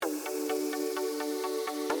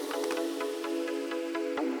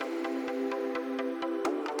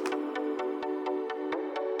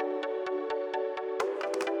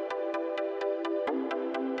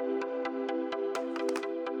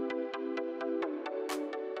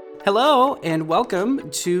Hello, and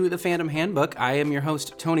welcome to the Fandom Handbook. I am your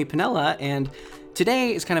host, Tony Piniella, and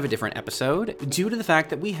today is kind of a different episode due to the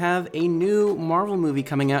fact that we have a new Marvel movie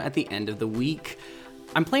coming out at the end of the week.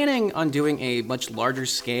 I'm planning on doing a much larger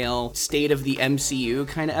scale state of the MCU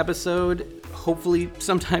kind of episode, hopefully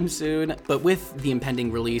sometime soon, but with the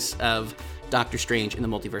impending release of Doctor Strange in the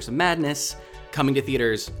Multiverse of Madness coming to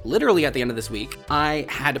theaters literally at the end of this week, I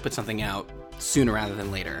had to put something out sooner rather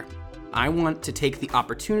than later. I want to take the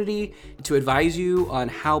opportunity to advise you on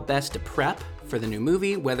how best to prep for the new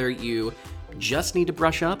movie, whether you just need to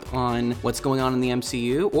brush up on what's going on in the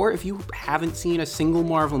MCU, or if you haven't seen a single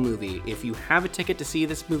Marvel movie, if you have a ticket to see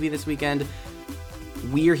this movie this weekend,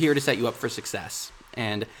 we're here to set you up for success.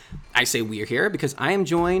 And I say we're here because I am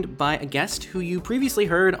joined by a guest who you previously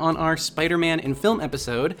heard on our Spider-Man in Film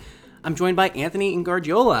episode. I'm joined by Anthony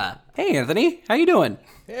Ingardiola. Hey, Anthony, how you doing?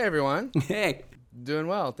 Hey, everyone. Hey. Doing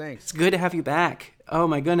well, thanks. It's good to have you back. Oh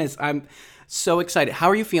my goodness, I'm so excited. How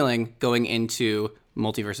are you feeling going into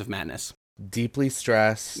Multiverse of Madness? Deeply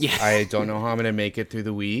stressed. Yeah. I don't know how I'm going to make it through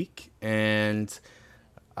the week, and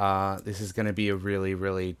this is going to be a really,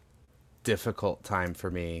 really difficult time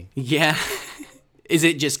for me. Yeah. Is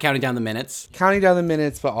it just counting down the minutes? Counting down the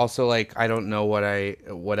minutes, but also I don't know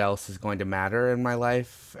what else is going to matter in my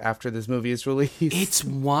life after this movie is released. It's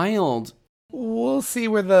wild. We'll see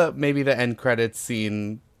where maybe the end credits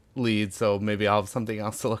scene leads, so maybe I'll have something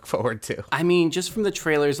else to look forward to. I mean, just from the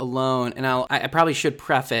trailers alone, and I probably should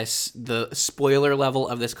preface the spoiler level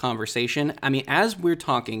of this conversation. I mean, as we're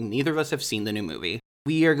talking, neither of us have seen the new movie.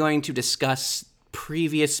 We are going to discuss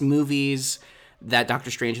previous movies that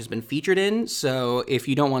Doctor Strange has been featured in, so if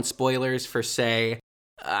you don't want spoilers for, say,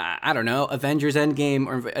 I don't know, Avengers Endgame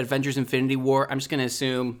or Avengers Infinity War, I'm just going to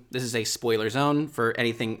assume this is a spoiler zone for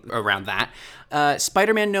anything around that.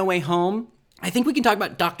 Spider-Man No Way Home, I think we can talk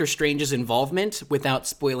about Doctor Strange's involvement without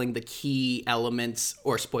spoiling the key elements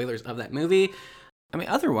or spoilers of that movie. I mean,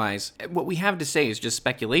 otherwise, what we have to say is just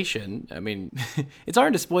speculation. I mean, it's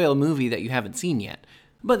hard to spoil a movie that you haven't seen yet.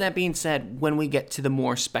 But that being said, when we get to the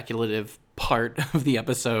more speculative part of the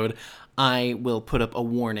episode, I will put up a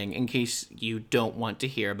warning in case you don't want to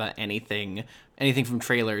hear about anything from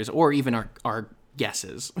trailers or even our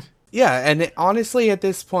guesses. Yeah, and honestly, at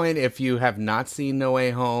this point, if you have not seen No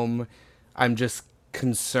Way Home, I'm just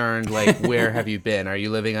concerned, where have you been? Are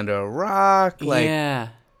you living under a rock? Yeah.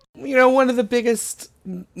 One of the biggest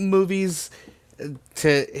movies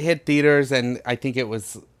to hit theaters, and I think it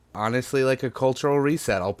was honestly a cultural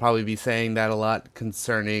reset. I'll probably be saying that a lot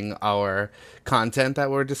concerning our content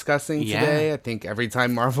that we're discussing today. I think every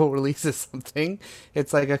time Marvel releases something,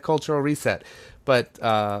 it's like a cultural reset. But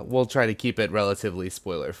we'll try to keep it relatively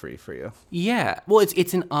spoiler-free for you. Yeah. Well,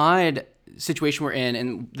 it's an odd situation we're in,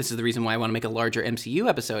 and this is the reason why I want to make a larger MCU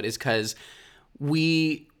episode, is because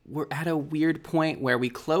we're at a weird point where we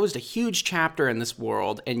closed a huge chapter in this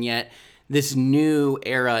world, and yet this new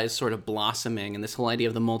era is sort of blossoming, and this whole idea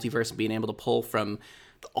of the multiverse being able to pull from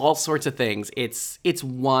all sorts of things, it's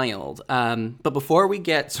wild. But before we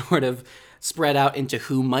get sort of spread out into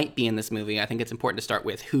who might be in this movie, I think it's important to start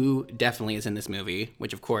with who definitely is in this movie,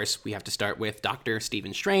 which of course we have to start with Dr.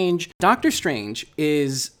 Stephen Strange. Doctor Strange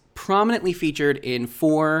is prominently featured in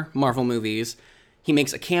 4 Marvel movies. He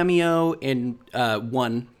makes a cameo in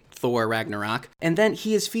one, Thor Ragnarok. And then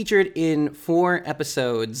he is featured in 4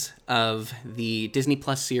 episodes of the Disney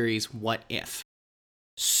Plus series What If.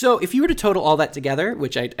 So if you were to total all that together,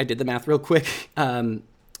 which I did the math real quick,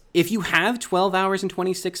 if you have 12 hours and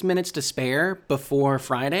 26 minutes to spare before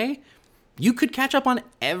Friday, you could catch up on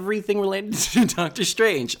everything related to Doctor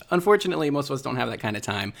Strange. Unfortunately, most of us don't have that kind of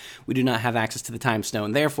time. We do not have access to the time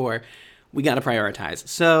stone. Therefore, we got to prioritize.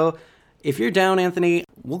 So if you're down, Anthony,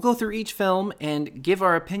 we'll go through each film and give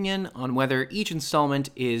our opinion on whether each installment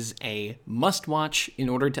is a must-watch in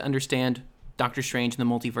order to understand Doctor Strange and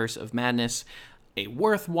the Multiverse of Madness, a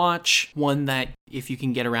worth watch, one that, if you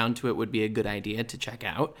can get around to it, would be a good idea to check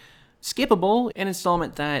out, skippable, an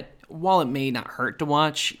installment that, while it may not hurt to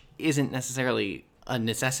watch, isn't necessarily a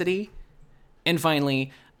necessity, and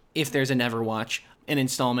finally, if there's a never watch, an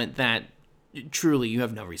installment that truly you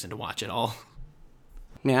have no reason to watch at all.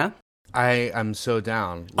 Yeah? I am so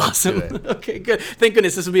down. Let's awesome. do it. Okay, good. Thank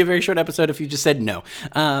goodness this would be a very short episode if you just said no.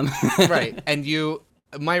 Right. And you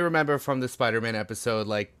might remember from the Spider-Man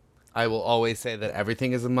episode, I will always say that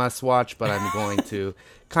everything is a must-watch, but I'm going to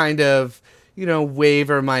kind of,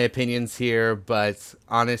 waver my opinions here. But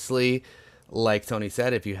honestly, like Tony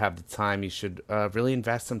said, if you have the time, you should really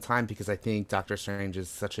invest some time, because I think Doctor Strange is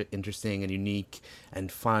such an interesting and unique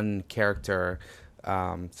and fun character.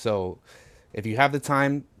 So if you have the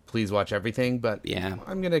time, please watch everything, but Yeah.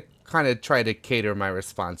 I'm going to kind of try to cater my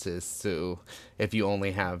responses to if you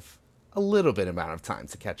only have a little bit amount of time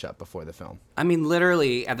to catch up before the film. I mean,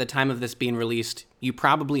 literally, at the time of this being released, you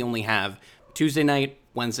probably only have Tuesday night,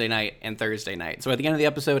 Wednesday night, and Thursday night. So at the end of the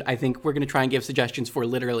episode, I think we're going to try and give suggestions for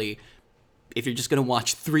literally, if you're just going to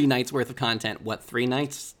watch 3 nights worth of content, what 3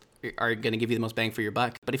 nights are going to give you the most bang for your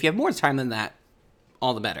buck. But if you have more time than that,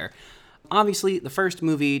 all the better. Obviously, the first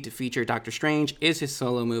movie to feature Doctor Strange is his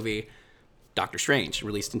solo movie, Doctor Strange,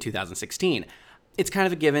 released in 2016. It's kind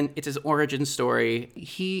of a given. It's his origin story.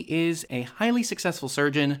 He is a highly successful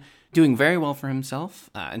surgeon, doing very well for himself,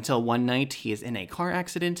 until one night he is in a car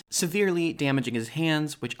accident, severely damaging his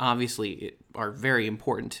hands, which obviously are very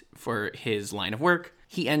important for his line of work.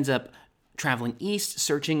 He ends up traveling east,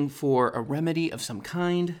 searching for a remedy of some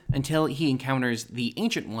kind, until he encounters the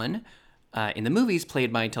Ancient One, in the movies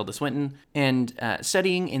played by Tilda Swinton, and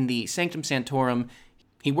studying in the Sanctum Sanctorum,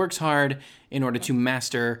 he works hard in order to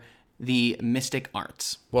master the mystic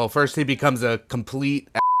arts. Well, first he becomes a complete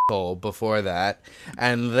asshole before that,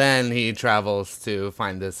 and then he travels to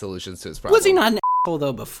find the solutions to his problem. Was he not an asshole,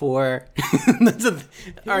 though, before?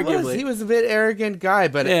 Arguably. He was a bit arrogant guy,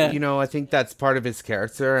 but, Yeah. I think that's part of his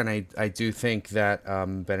character, and I do think that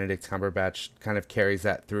Benedict Cumberbatch kind of carries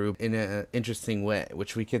that through in an interesting way,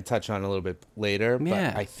 which we can touch on a little bit later,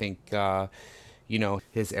 Yeah. but I think...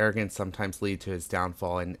 his arrogance sometimes lead to his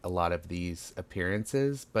downfall in a lot of these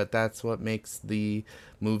appearances, but that's what makes the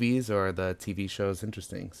movies or the TV shows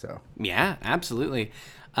interesting. So Yeah, absolutely.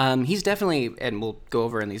 He's definitely, and we'll go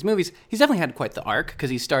over in these movies, he's definitely had quite the arc, because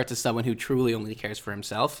he starts as someone who truly only cares for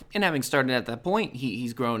himself. And having started at that point,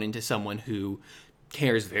 he's grown into someone who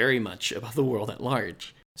cares very much about the world at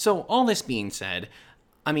large. So all this being said,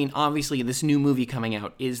 I mean, obviously this new movie coming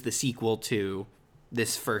out is the sequel to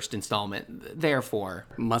this first installment. Therefore,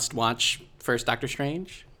 must watch first Doctor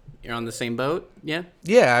Strange. You're on the same boat? Yeah?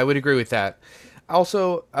 yeah, I would agree with that.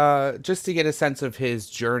 Also, just to get a sense of his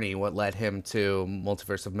journey, what led him to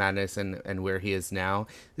Multiverse of Madness and where he is now,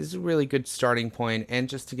 this is a really good starting point, and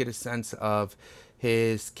just to get a sense of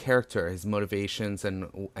his character, his motivations,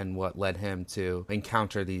 and what led him to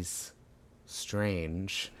encounter these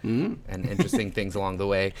strange and interesting things along the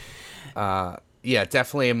way. Yeah,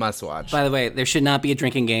 definitely a must-watch. By the way, there should not be a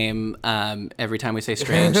drinking game every time we say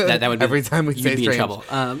strange. That would be, Every time we say you'd be strange. in trouble.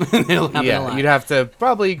 It'll happen a Yeah, lot. you'd have to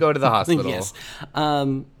probably go to the hospital. Yes.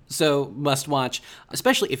 So must watch,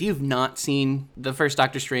 especially if you've not seen the first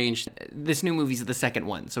Doctor Strange. This new movie's the second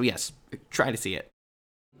one, so yes, try to see it.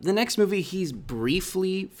 The next movie he's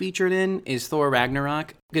briefly featured in is Thor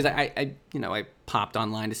Ragnarok, because I popped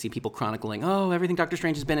online to see people chronicling, everything Doctor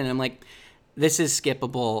Strange has been in. And I'm like, this is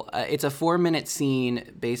skippable. It's a 4-minute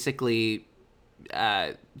scene. Basically,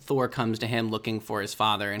 Thor comes to him looking for his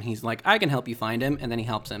father, and he's like, I can help you find him, and then he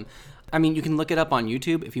helps him. I mean, you can look it up on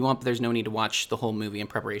YouTube if you want, but there's no need to watch the whole movie in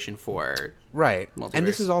preparation for Right. Multiverse. And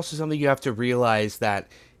this is also something you have to realize, that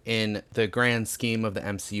in the grand scheme of the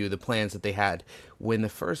MCU, the plans that they had, when the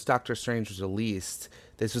first Doctor Strange was released,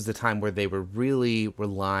 this was the time where they were really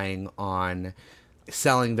relying on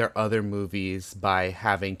selling their other movies by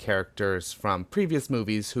having characters from previous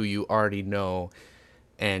movies who you already know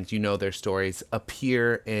and you know their stories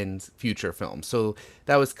appear in future films. So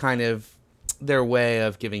that was kind of their way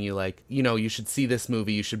of giving you, like, you should see this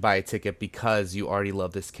movie, you should buy a ticket because you already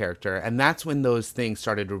love this character. And that's when those things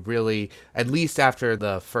started to really, at least after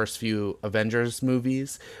the first few Avengers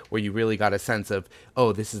movies, where you really got a sense of,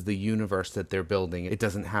 this is the universe that they're building. It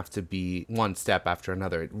doesn't have to be one step after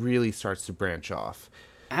another. It really starts to branch off.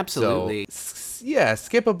 Absolutely. So, yeah,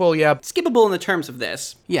 skippable, yeah. Skippable in the terms of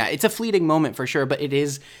this. Yeah, it's a fleeting moment for sure, but it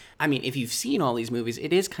is, I mean, if you've seen all these movies,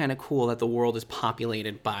 it is kind of cool that the world is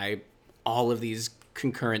populated by all of these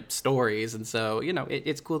concurrent stories, and so,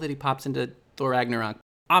 it's cool that he pops into Thor Ragnarok.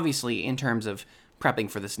 Obviously, in terms of prepping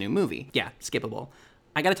for this new movie, yeah, skippable.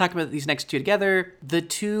 I gotta talk about these next two together. The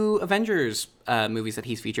two Avengers movies that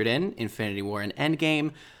he's featured in, Infinity War and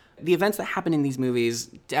Endgame. The events that happen in these movies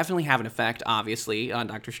definitely have an effect, obviously, on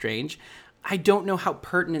Doctor Strange. I don't know how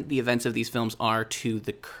pertinent the events of these films are to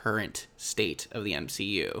the current state of the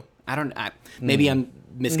MCU. Maybe I'm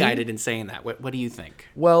misguided in saying that. What do you think?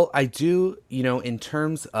 Well, I do, in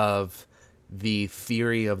terms of the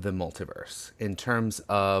theory of the multiverse, in terms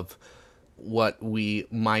of what we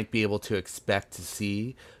might be able to expect to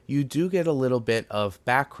see, you do get a little bit of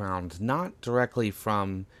background, not directly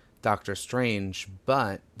from Doctor Strange,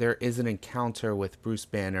 but there is an encounter with Bruce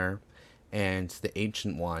Banner and the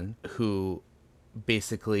Ancient One, who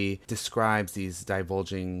basically describes these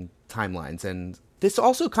divulging timelines. And this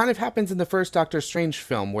also kind of happens in the first Doctor Strange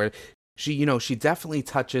film, where She definitely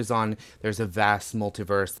touches on there's a vast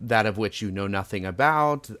multiverse, that of which you know nothing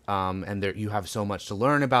about, and there you have so much to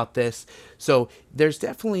learn about this. So there's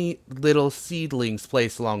definitely little seedlings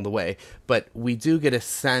placed along the way, but we do get a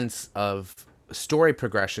sense of story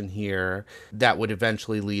progression here that would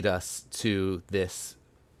eventually lead us to this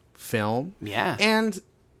film. Yeah. And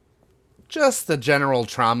just the general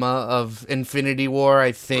trauma of Infinity War,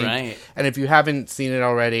 I think. Right. And if you haven't seen it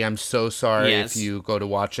already, I'm so sorry Yes. if you go to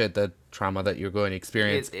watch it, the trauma that you're going to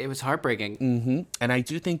experience. It was heartbreaking. And I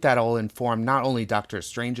do think that'll inform not only Doctor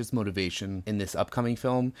Strange's motivation in this upcoming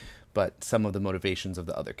film, but some of the motivations of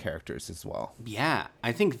the other characters as well. Yeah.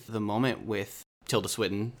 I think the moment with Tilda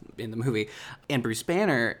Swinton in the movie and Bruce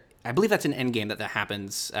Banner, I believe that's an Endgame that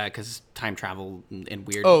happens because time travel and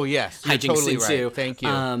weird Yes, you're hijinks totally ensue. right. Thank you.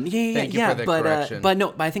 Thank you for the correction.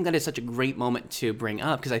 But I think that is such a great moment to bring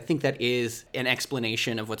up because I think that is an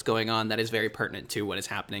explanation of what's going on that is very pertinent to what is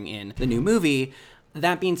happening in the new movie.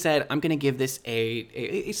 That being said, I'm going to give this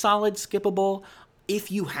a solid skippable.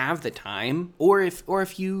 If you have the time, or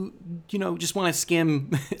if you just want to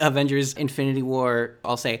skim Avengers Infinity War,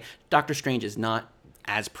 I'll say Doctor Strange is not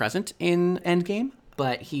as present in Endgame,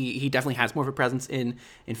 but he definitely has more of a presence in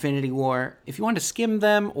Infinity War. If you want to skim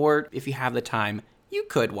them, or if you have the time, you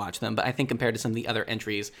could watch them. But I think compared to some of the other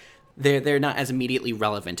entries, they're not as immediately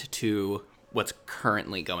relevant to what's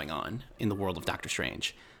currently going on in the world of Doctor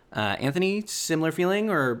Strange. Anthony, similar feeling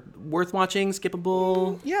or worth watching,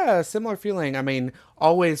 skippable? Yeah, similar feeling. I mean,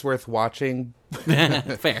 always worth watching.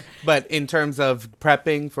 Fair. But in terms of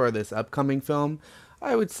prepping for this upcoming film,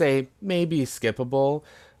 I would say maybe skippable,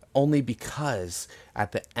 only because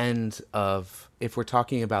at the end of, if we're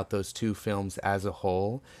talking about those two films as a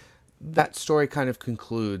whole, that story kind of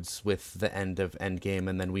concludes with the end of Endgame,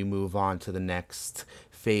 and then we move on to the next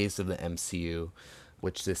phase of the MCU,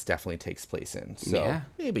 which this definitely takes place in. So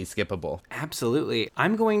maybe skippable. Absolutely.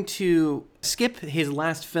 I'm going to skip his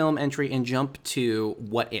last film entry and jump to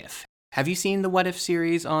What If. Have you seen the What If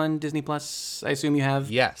series on Disney Plus? I assume you have.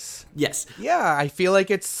 Yes. Yes. Yeah, I feel like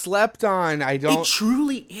it's slept on. It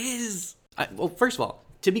truly is. Well, first of all,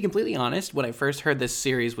 to be completely honest, when I first heard this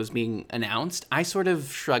series was being announced, I sort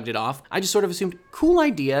of shrugged it off. I just sort of assumed, cool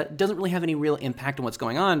idea, doesn't really have any real impact on what's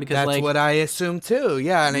going on because That's what I assumed too.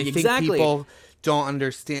 Yeah, and I think people don't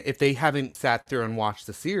understand if they haven't sat through and watched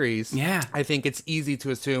the series. Yeah. I think it's easy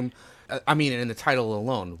to assume. I mean, in the title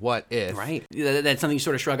alone, what if? Right. That's something you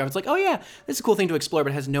sort of shrug off. It's like, oh yeah, this is a cool thing to explore,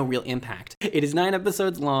 but it has no real impact. It is 9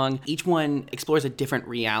 episodes long. Each one explores a different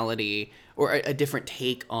reality or a different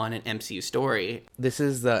take on an MCU story. This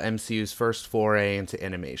is the MCU's first foray into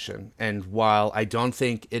animation. And while I don't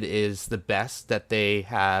think it is the best that they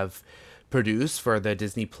have produced for the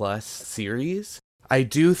Disney Plus series, I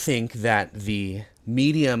do think that the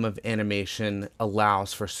medium of animation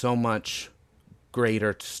allows for so much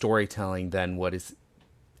greater storytelling than what is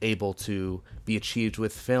able to be achieved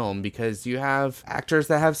with film, because you have actors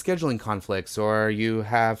that have scheduling conflicts, or you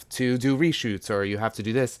have to do reshoots, or you have to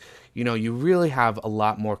do this. You really have a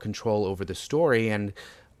lot more control over the story, and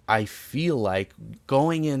I feel like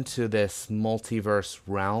going into this multiverse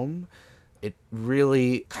realm, it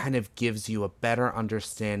really kind of gives you a better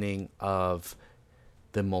understanding of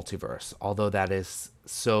the multiverse, although that is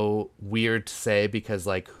so weird to say because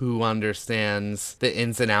who understands the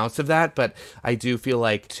ins and outs of that. But I do feel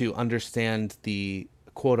like to understand the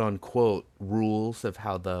quote unquote rules of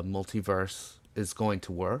how the multiverse is going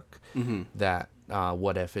to work, that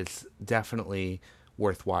What If is definitely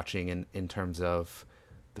worth watching in terms of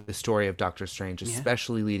the story of Doctor Strange,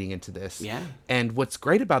 especially leading into this. Yeah. And what's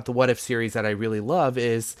great about the What If series that I really love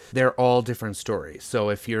is they're all different stories. So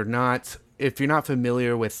if you're not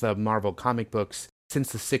familiar with the Marvel comic books,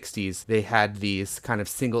 since the 60s, they had these kind of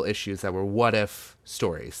single issues that were what if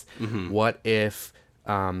stories. What if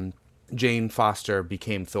Jane Foster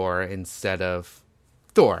became Thor instead of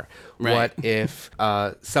Thor? Right. What if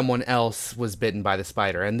someone else was bitten by the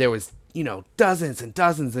spider? And there was, dozens and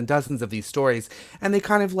dozens and dozens of these stories. And they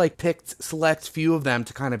kind of picked select few of them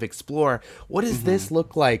to kind of explore, what does this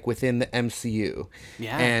look like within the MCU?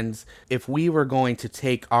 Yeah. And if we were going to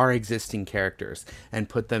take our existing characters and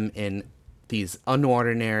put them in these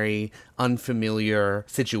unordinary, unfamiliar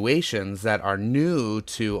situations that are new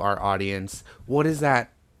to our audience, what is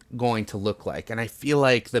that going to look like? And I feel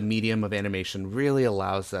like the medium of animation really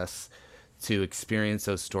allows us to experience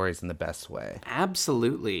those stories in the best way.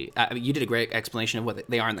 Absolutely. You did a great explanation of what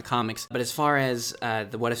they are in the comics. But as far as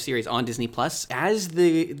the What If series on Disney Plus, as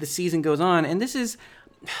the season goes on, and this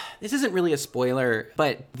isn't really a spoiler,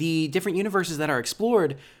 but the different universes that are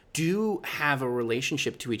explored do have a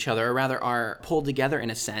relationship to each other, or rather are pulled together in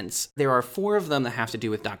a sense. There are 4 of them that have to do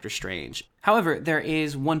with Doctor Strange. However, there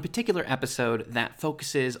is one particular episode that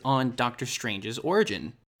focuses on Doctor Strange's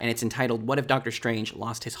origin, and it's entitled, What If Doctor Strange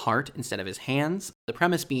Lost His Heart Instead of His Hands? The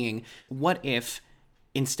premise being, what if,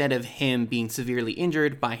 instead of him being severely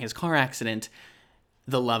injured by his car accident,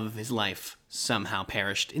 the love of his life somehow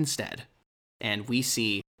perished instead? And we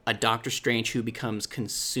see a Doctor Strange who becomes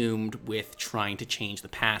consumed with trying to change the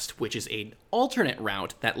past, which is an alternate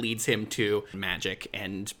route that leads him to magic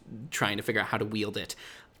and trying to figure out how to wield it.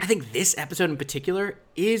 I think this episode in particular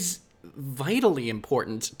is vitally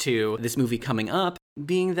important to this movie coming up,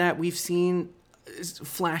 being that we've seen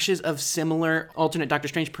flashes of similar alternate Doctor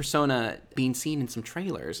Strange persona being seen in some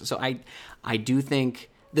trailers. So I do think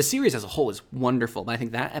the series as a whole is wonderful, but I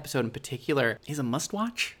think that episode in particular is a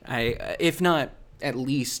must-watch. If not, at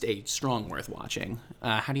least a strong worth watching.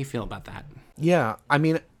 How do you feel about that? Yeah, I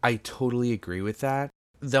mean, I totally agree with that.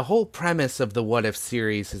 The whole premise of the What If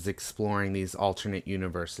series is exploring these alternate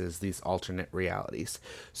universes, these alternate realities.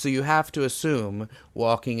 So you have to assume,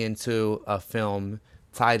 walking into a film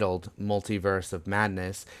titled Multiverse of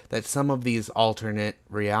Madness, that some of these alternate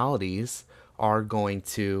realities are going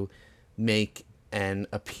to make an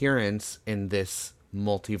appearance in this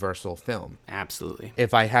multiversal film. Absolutely.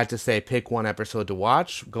 If I had to say pick one episode to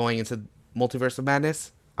watch going into Multiverse of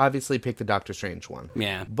Madness, obviously pick the Doctor Strange one.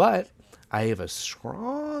 Yeah. But I have a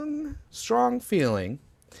strong feeling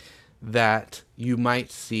that you might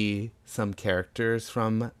see some characters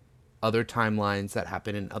from other timelines that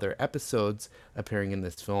happen in other episodes appearing in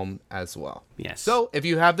this film as well. Yes. So if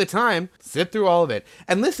you have the time, sit through all of it.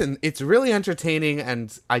 And listen, it's really entertaining,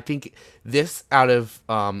 and I think this, out of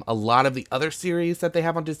a lot of the other series that they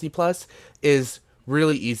have on Disney Plus, is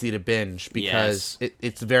really easy to binge because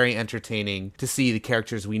it's very entertaining to see the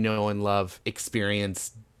characters we know and love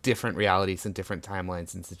experience different realities and different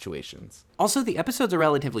timelines and situations. Also, the episodes are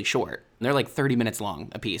relatively short. They're like 30 minutes long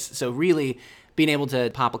a piece. So really, being able to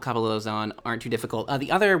pop a couple of those on aren't too difficult. The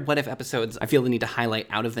other What If episodes I feel the need to highlight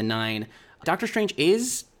out of the 9, Doctor Strange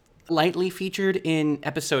is lightly featured in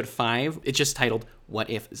episode 5. It's just titled What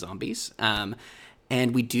If Zombies?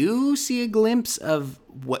 And we do see a glimpse of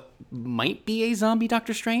what might be a zombie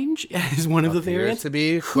Doctor Strange as one of the variants. To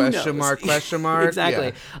be question mark. Exactly.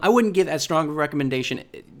 Yeah. I wouldn't give as strong of a recommendation,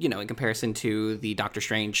 in comparison to the Doctor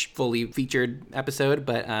Strange fully featured episode,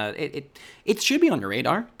 but it should be on your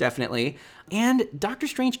radar, definitely. And Doctor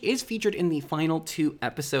Strange is featured in the final 2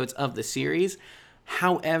 episodes of the series.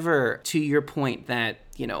 However, to your point that,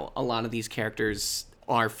 a lot of these characters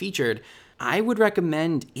are featured, I would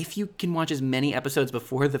recommend, if you can watch as many episodes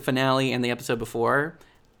before the finale and the episode before,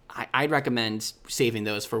 I'd recommend saving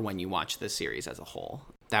those for when you watch the series as a whole.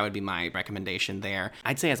 That would be my recommendation there.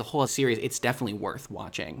 I'd say as a whole series, it's definitely worth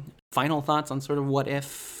watching. Final thoughts on sort of What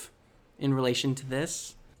If in relation to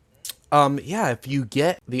this? If you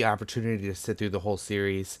get the opportunity to sit through the whole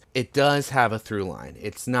series, it does have a through line.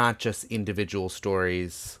 It's not just individual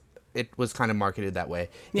stories. It was kind of marketed that way.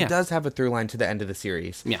 Yeah. It does have a through line to the end of the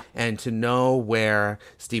series. Yeah. And to know where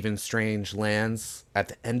Stephen Strange lands at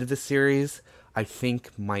the end of the series, I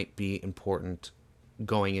think might be important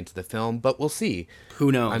going into the film, but we'll see.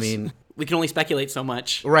 Who knows? I mean, we can only speculate so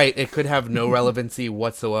much. Right. It could have no relevancy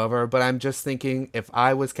whatsoever, but I'm just thinking, if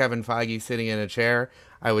I was Kevin Feige sitting in a chair,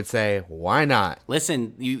 I would say, why not?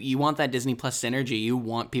 Listen, you want that Disney Plus synergy. You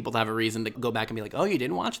want people to have a reason to go back and be like, oh, you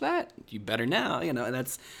didn't watch that? You better now. And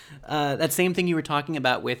that's that same thing you were talking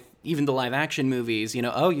about with even the live action movies.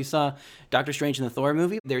 Oh, you saw Doctor Strange in the Thor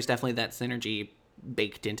movie? There's definitely that synergy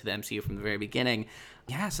baked into the MCU from the very beginning.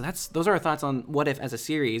 Yeah, so those are our thoughts on What If as a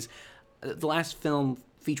series. The last film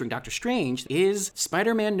featuring Doctor Strange is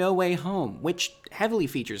Spider-Man No Way Home, which heavily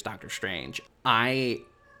features Doctor Strange. I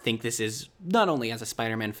think this is, not only as a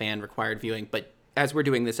Spider-Man fan, required viewing, but as we're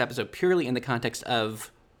doing this episode purely in the context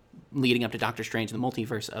of leading up to Doctor Strange and the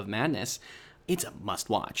Multiverse of Madness, it's a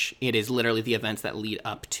must-watch. It is literally the events that lead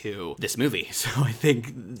up to this movie. So I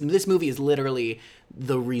think this movie is literally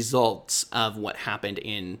the results of what happened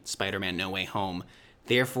in Spider-Man No Way Home.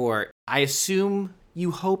 Therefore, I assume you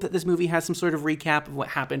hope that this movie has some sort of recap of what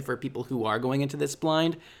happened for people who are going into this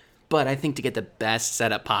blind. But I think to get the best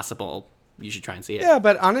setup possible, you should try and see it. Yeah,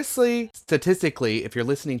 but honestly, statistically, if you're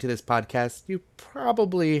listening to this podcast, you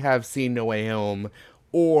probably have seen No Way Home,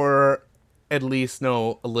 or at least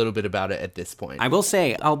know a little bit about it at this point. I will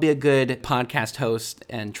say, I'll be a good podcast host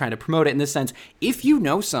and try to promote it in this sense. If you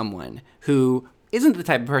know someone who isn't the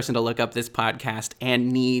type of person to look up this podcast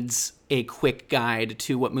and needs a quick guide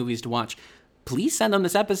to what movies to watch, please send them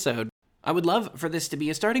this episode. I would love for this to be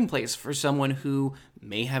a starting place for someone who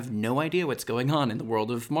may have no idea what's going on in the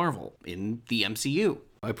world of Marvel, in the MCU.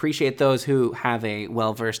 I appreciate those who have a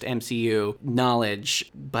well-versed MCU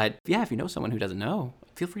knowledge, but yeah, if you know someone who doesn't know,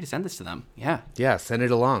 feel free to send this to them. Yeah. Yeah, send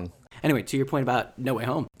it along. Anyway, to your point about No Way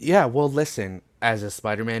Home. Yeah, well, listen, as a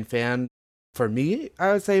Spider-Man fan, for me,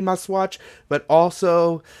 I would say must watch, but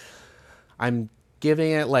also I'm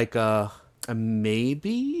giving it like a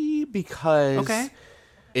maybe because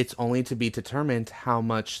it's only to be determined how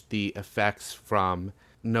much the effects from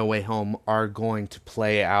No Way Home are going to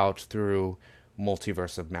play out through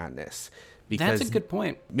Multiverse of Madness. Because that's a good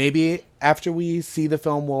point. Maybe after we see the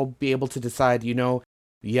film, we'll be able to decide,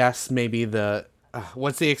 yes, maybe the,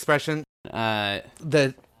 what's the expression?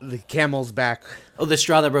 The camel's back. Oh, the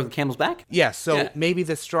straw that broke the camel's back? Yeah, so maybe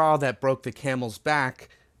the straw that broke the camel's back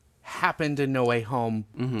happened in No Way Home,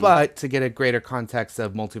 but to get a greater context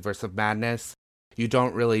of Multiverse of Madness, you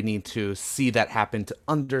don't really need to see that happen to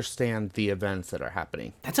understand the events that are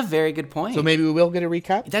happening. That's a very good point. So maybe we will get a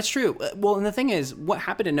recap? That's true. Well, and the thing is, what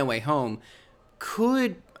happened in No Way Home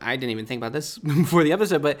I didn't even think about this before the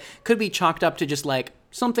episode, but could be chalked up to just like,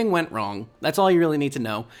 something went wrong. That's all you really need to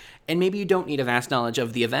know. And maybe you don't need a vast knowledge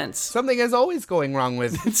of the events. Something is always going wrong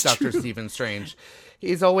with Dr. Stephen Strange.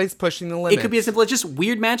 He's always pushing the limits. It could be as simple as just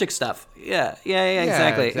weird magic stuff. Yeah,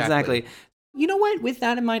 exactly. You know what? With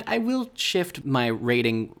that in mind, I will shift my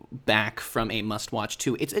rating back from a must-watch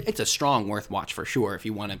to it's a strong worth watch for sure if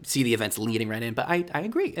you want to see the events leading right in. But I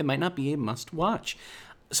agree, it might not be a must-watch.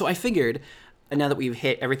 So I figured, now that we've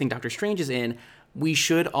hit everything Doctor Strange is in, we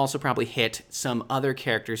should also probably hit some other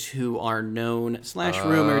characters who are known /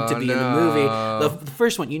 rumored to be in the movie. The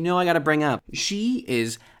first one, I got to bring up. She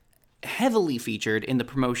is heavily featured in the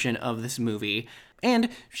promotion of this movie, and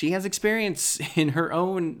she has experience in her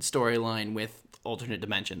own storyline with alternate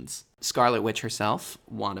dimensions. Scarlet Witch herself,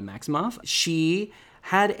 Wanda Maximoff, she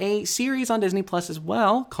had a series on Disney Plus as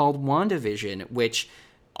well called WandaVision, which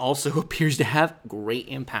also appears to have great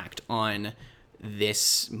impact on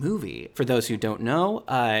this movie. For those who don't know,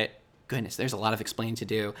 goodness, there's a lot of explaining to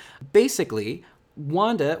do. Basically,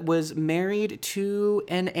 Wanda was married to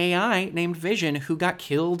an AI named Vision who got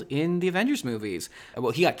killed in the Avengers movies.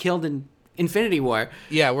 Well, he got killed in Infinity War.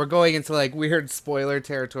 Yeah, we're going into like weird spoiler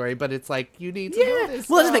territory, but it's like, you need to know this.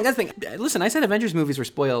 Well, that's the thing. Listen, I said Avengers movies were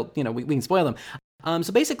spoiled. We can spoil them.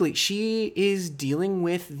 So basically, she is dealing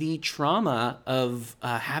with the trauma of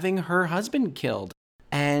having her husband killed.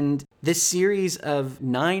 And this series of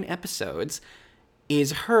 9 episodes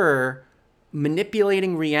is her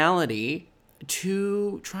manipulating reality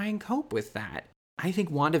to try and cope with that. I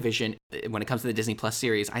think WandaVision, when it comes to the Disney Plus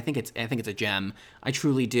series, I think it's a gem. I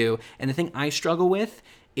truly do. And the thing I struggle with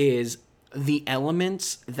is the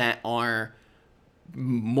elements that are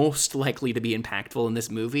most likely to be impactful in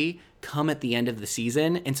this movie come at the end of the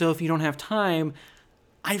season. And so if you don't have time,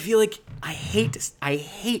 I feel like I hate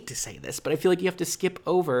to say this, but I feel like you have to skip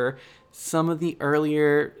over some of the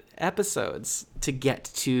earlier episodes to get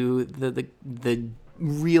to the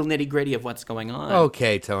real nitty-gritty of what's going on.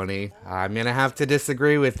 Okay, Tony. I'm going to have to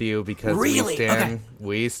disagree with you because really?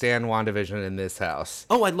 we stand WandaVision in this house.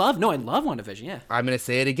 Oh, I love WandaVision, yeah. I'm going to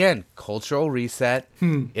say it again. Cultural reset.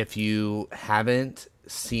 If you haven't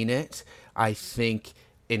seen it, I think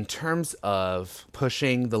in terms of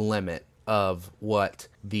pushing the limit of what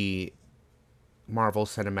the Marvel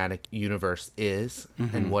Cinematic Universe is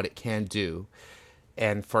and what it can do,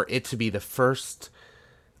 and for it to be the first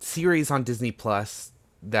series on Disney Plus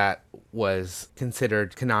that was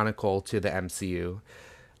considered canonical to the MCU,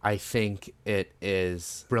 I think it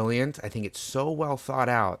is brilliant. I think it's so well thought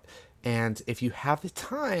out. And if you have the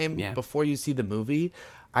time before you see the movie,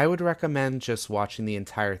 I would recommend just watching the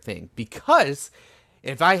entire thing, because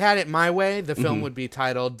if I had it my way, the film would be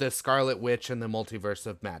titled The Scarlet Witch and the Multiverse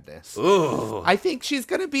of Madness. Ooh. I think she's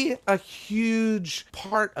going to be a huge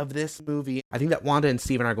part of this movie. I think that Wanda and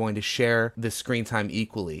Steven are going to share the screen time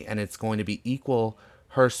equally, and it's going to be equal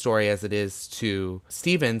her story as it is to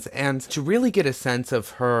Steven's, and to really get a sense of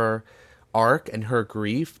her arc and her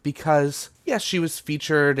grief, because yes, she was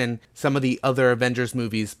featured in some of the other Avengers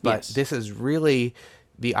movies, but this is really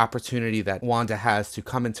the opportunity that Wanda has to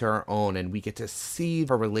come into her own, and we get to see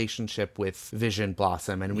her relationship with Vision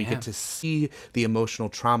blossom, and we get to see the emotional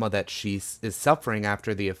trauma that she is suffering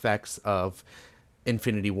after the effects of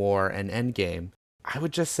Infinity War and Endgame. I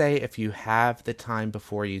would just say, if you have the time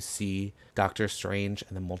before you see Doctor Strange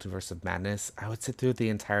and the Multiverse of Madness, I would sit through the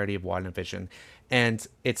entirety of WandaVision. And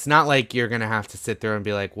it's not like you're going to have to sit there and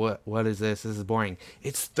be like, what is this? This is boring.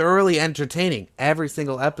 It's thoroughly entertaining. Every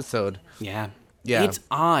single episode. Yeah. It's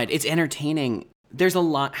odd. It's entertaining. there's a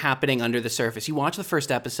lot happening under the surface. You watch the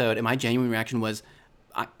first episode, and my genuine reaction was,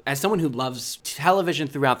 as someone who loves television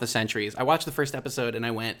throughout the centuries, I watched the first episode and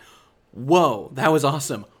I went, whoa, that was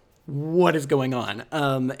awesome. What is going on?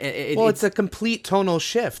 It's a complete tonal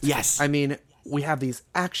shift. Yes. I mean, we have these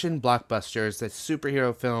action blockbusters, the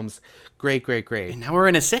superhero films, great. And now we're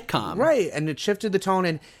in a sitcom. Right, and it shifted the tone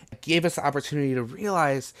and gave us the opportunity to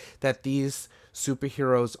realize that these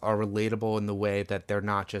superheroes are relatable in the way that they're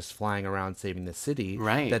not just flying around saving the city.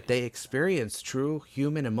 Right. That they experience true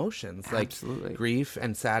human emotions. Absolutely. Like grief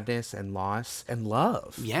and sadness and loss and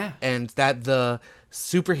love. Yeah. And that the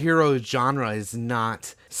superhero genre is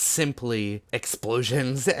not simply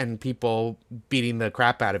explosions and people beating the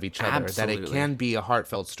crap out of each other. Absolutely. That it can be a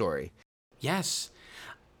heartfelt story. Yes.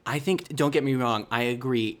 I think, don't get me wrong, I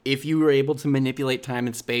agree. If you were able to manipulate time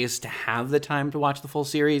and space to have the time to watch the full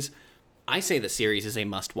series, I say the series is a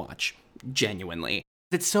must-watch, genuinely.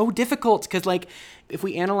 It's so difficult because, like, if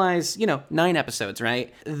we analyze, 9 episodes,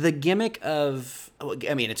 right? The gimmick of,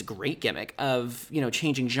 it's a great gimmick of,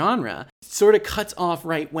 changing genre sort of cuts off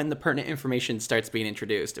right when the pertinent information starts being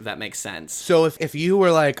introduced, if that makes sense. So if you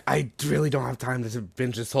were like, I really don't have time to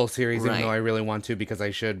binge this whole series, Right. even though I really want to because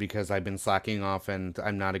I've been slacking off and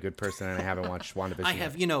I'm not a good person and I haven't watched WandaVision I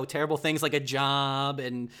have, terrible things like a job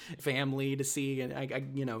and family to see, and I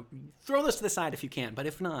throw this to the side if you can, but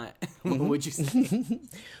if not, what would you say?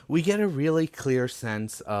 We get a really clear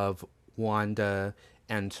sense of Wanda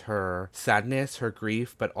and her sadness, her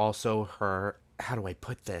grief, but also her, how do I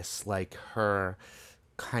put this? Like her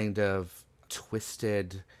kind of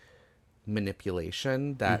twisted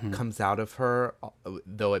manipulation that comes out of her,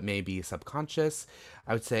 though it may be subconscious.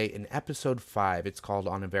 I would say in episode 5, it's called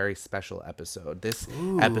On a Very Special Episode. This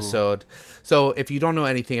episode, so if you don't know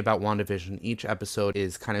anything about WandaVision, each episode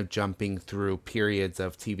is kind of jumping through periods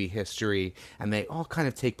of TV history, and they all kind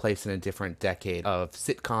of take place in a different decade of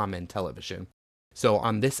sitcom and television. So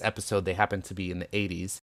on this episode, they happen to be in the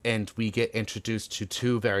 80s. And we get introduced to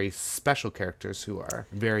 2 very special characters who are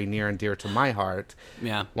very near and dear to my heart.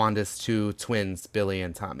 Yeah. Wanda's 2 twins, Billy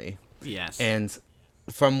and Tommy. Yes. And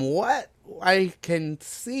from what I can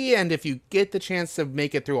see, and if you get the chance to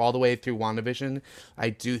make it through all the way through WandaVision, I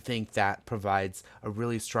do think that provides a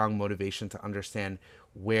really strong motivation to understand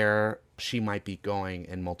where she might be going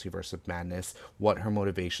in Multiverse of Madness, what her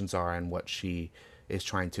motivations are, and what she is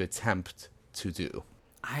trying to attempt to do.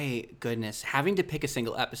 Goodness, having to pick a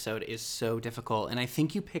single episode is so difficult, and I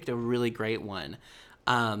think you picked a really great one.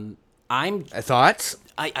 I think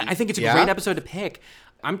it's a great episode to pick.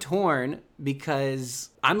 I'm torn because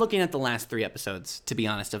I'm looking at the last 3 episodes, to be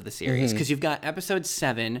honest, of the series, because you've got episode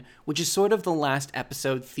 7, which is sort of the last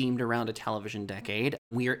episode themed around a television decade.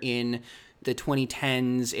 We are in the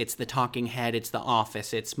 2010s, it's The Talking Head, it's The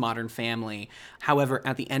Office, it's Modern Family. However,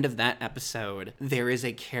 at the end of that episode, there is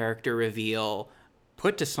a character reveal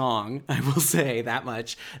put to song, I will say that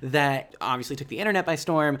much, that obviously took the internet by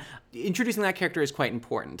storm. Introducing that character is quite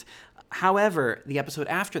important. However, the episode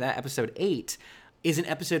after that, episode 8, is an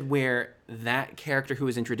episode where that character who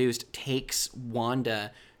is introduced takes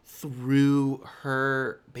Wanda through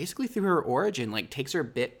her origin, like takes her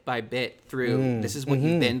bit by bit through, this is what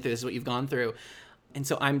you've been through, this is what you've gone through. And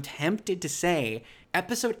so I'm tempted to say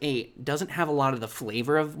episode 8 doesn't have a lot of the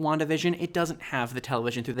flavor of WandaVision. It doesn't have the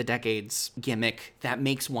television through the decades gimmick that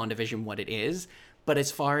makes WandaVision what it is. But as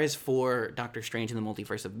far as for Doctor Strange and the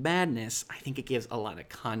Multiverse of Madness, I think it gives a lot of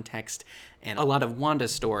context and a lot of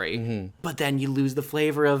Wanda's story. But then you lose the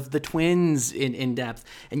flavor of the twins in depth,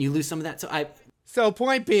 and you lose some of that. So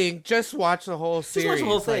point being, just watch the whole series. Just watch the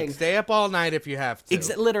whole thing. Like, stay up all night if you have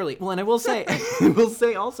to. Literally. Well, and I will say,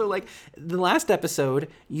 also, like, the last episode,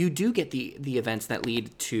 you do get the events that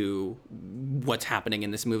lead to what's happening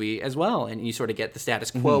in this movie as well. And you sort of get the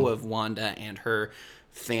status quo of Wanda and her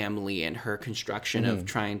family and her construction of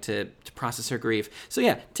trying to process her grief. So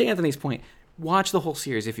yeah, to Anthony's point, watch the whole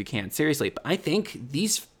series if you can. Seriously. But I think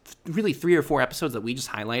these really 3 or 4 episodes that we just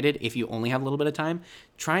highlighted, if you only have a little bit of time,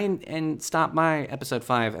 try and stop by episode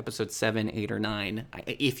 5, episode 7, 8, or 9,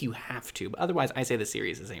 if you have to. But otherwise, I say the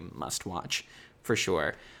series is a must-watch, for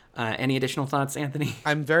sure. Any additional thoughts, Anthony?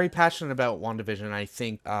 I'm very passionate about WandaVision. I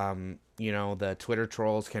think, the Twitter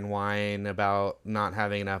trolls can whine about not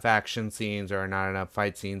having enough action scenes or not enough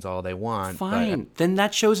fight scenes all they want. Fine. Then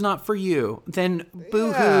that show's not for you. Then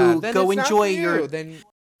boo-hoo. Go enjoy your...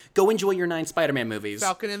 Go enjoy your 9 Spider-Man movies.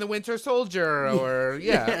 Falcon and the Winter Soldier, or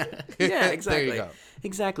yeah, exactly. There you go.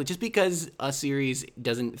 Exactly. Just because a series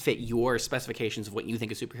doesn't fit your specifications of what you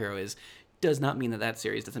think a superhero is, does not mean that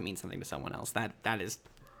series doesn't mean something to someone else. That is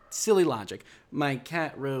silly logic. My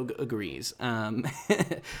cat Rogue agrees.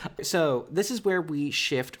 So this is where we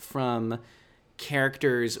shift from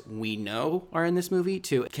characters we know are in this movie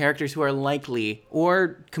to characters who are likely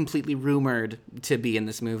or completely rumored to be in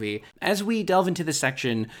this movie. As we delve into this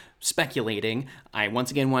section, speculating, I once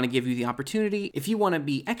again want to give you the opportunity, if you want to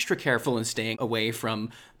be extra careful in staying away from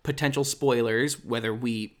potential spoilers, whether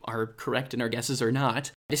we are correct in our guesses or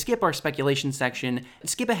not, to skip our speculation section,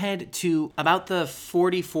 skip ahead to about the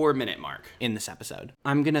 44-minute mark in this episode.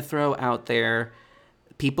 I'm going to throw out there,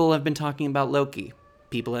 people have been talking about Loki.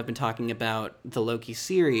 People have been talking about the Loki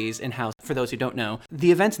series and how, for those who don't know,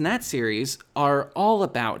 the events in that series are all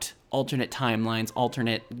about alternate timelines,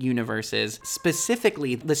 alternate universes.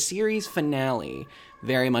 Specifically, the series finale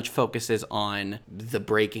very much focuses on the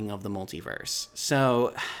breaking of the multiverse.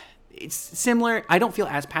 So it's similar. I don't feel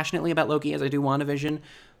as passionately about Loki as I do WandaVision,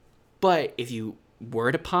 but if you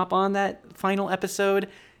were to pop on that final episode,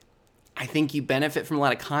 I think you benefit from a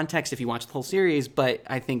lot of context if you watch the whole series, but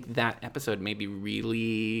I think that episode may be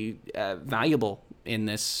really valuable in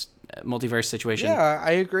this multiverse situation. Yeah,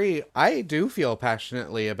 I agree. I do feel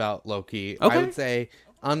passionately about Loki. Okay. I would say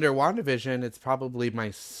under WandaVision, it's probably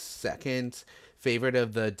my second favorite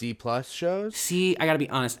of the D+ shows. See, I gotta be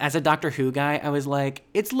honest. As a Doctor Who guy, I was like,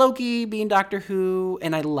 it's Loki being Doctor Who,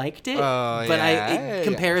 and I liked it. But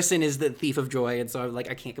comparison is the thief of joy, and so I'm like,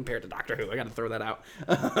 I can't compare it to Doctor Who. I gotta throw that out.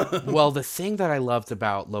 Well, the thing that I loved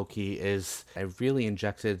about Loki is I really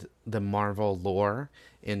injected the Marvel lore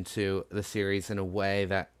into the series in a way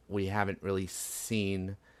that we haven't really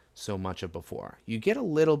seen so much of before. You get a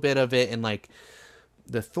little bit of it in like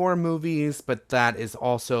the Thor movies, but that is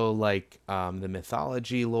also like the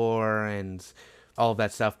mythology lore and all of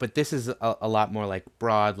that stuff. But this is a lot more like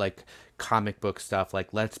broad, like comic book stuff. Like,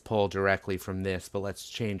 let's pull directly from this, but let's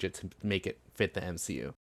change it to make it fit the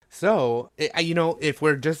MCU. So, if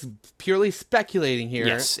we're just purely speculating here,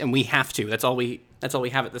 yes, and we have to. That's all we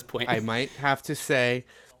have at this point. I might have to say,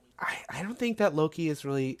 I don't think that Loki is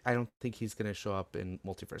really. I don't think he's going to show up in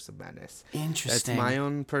Multiverse of Madness. Interesting. That's my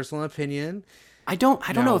own personal opinion. I don't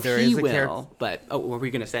know if he will, but what were we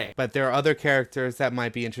going to say? But there are other characters that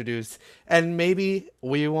might be introduced, and maybe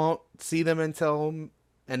we won't see them until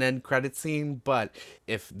an end credit scene. But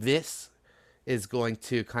if this is going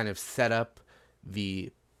to kind of set up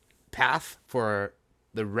the path for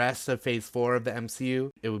the rest of Phase 4 of the MCU,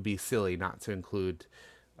 it would be silly not to include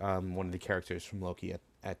one of the characters from Loki at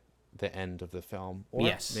the end of the film. Or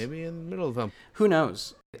yes. Maybe in the middle of them. Who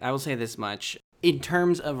knows? I will say this much. In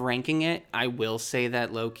terms of ranking it, I will say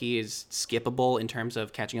that Loki is skippable in terms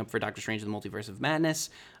of catching up for Doctor Strange and the Multiverse of Madness.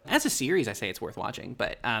 As a series, I say it's worth watching,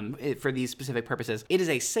 but for these specific purposes, it is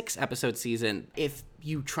a 6-episode season. If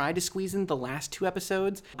you try to squeeze in the last 2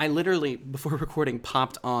 episodes, I literally, before recording,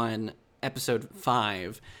 popped on episode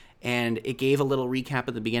 5, and it gave a little recap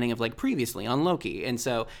at the beginning of like previously on Loki. And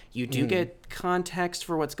so you do get context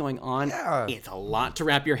for what's going on. Yeah. It's a lot to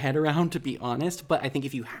wrap your head around, to be honest. But I think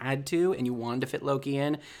if you had to and you wanted to fit Loki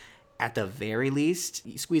in, at the very least,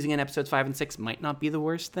 squeezing in episodes 5 and 6 might not be the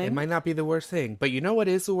worst thing. It might not be the worst thing. But you know what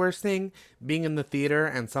is the worst thing? Being in the theater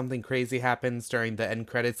and something crazy happens during the end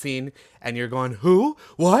credit scene and you're going, who?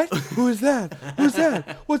 What? Who is that? Who's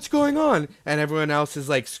that? What's going on? And everyone else is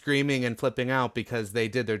like screaming and flipping out because they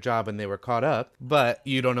did their job and they were caught up, but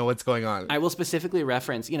you don't know what's going on. I will specifically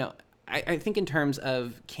reference, I think in terms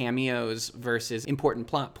of cameos versus important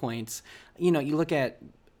plot points, you look at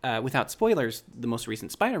without spoilers, the most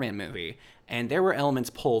recent Spider-Man movie, and there were elements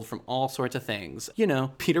pulled from all sorts of things.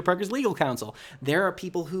 Peter Parker's legal counsel. There are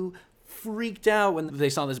people who freaked out when they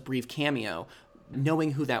saw this brief cameo.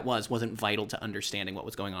 Knowing who that wasn't vital to understanding what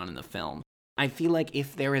was going on in the film. I feel like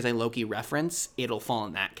if there is a Loki reference, it'll fall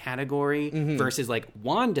in that category versus like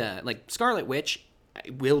Wanda, like Scarlet Witch,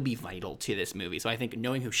 will be vital to this movie. So I think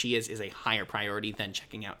knowing who she is a higher priority than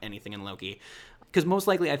checking out anything in Loki. Because most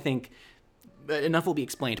likely, I think enough will be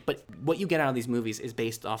explained, but what you get out of these movies is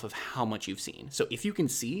based off of how much you've seen. So if you can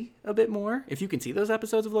see a bit more, if you can see those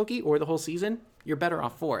episodes of Loki or the whole season, you're better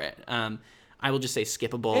off for it. I will just say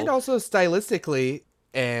skippable. And also stylistically,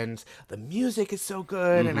 and the music is so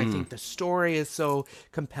good, and I think the story is so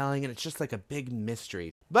compelling, and it's just like a big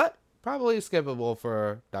mystery. But probably skippable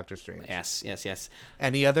for Doctor Strange. Yes.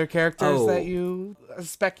 Any other characters that you are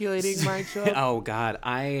speculating might show up? Oh, God.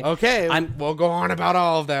 We'll go on about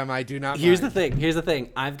all of them. I do not Here's mind. the thing.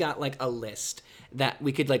 I've got like a list that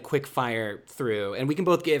we could like quick fire through, and we can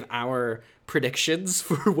both give our predictions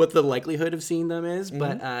for what the likelihood of seeing them is,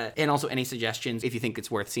 but and also any suggestions if you think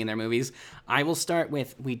it's worth seeing their movies. I will start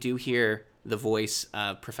with, we do hear the voice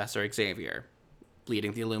of Professor Xavier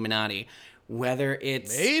leading the Illuminati. Whether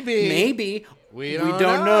it's maybe we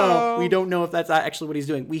don't know. We don't know if that's actually what he's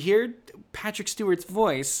doing. We hear Patrick Stewart's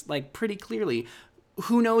voice like pretty clearly.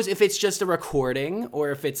 who knows if it's just a recording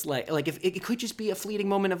or if it's like if it could just be a fleeting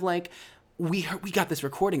moment of like, we got this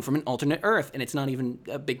recording from an alternate Earth, and it's not even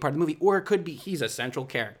a big part of the movie. Or it could be he's a central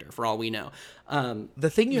character, for all we know. The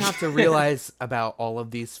thing you have to realize about all of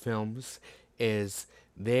these films is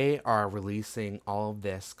they are releasing all of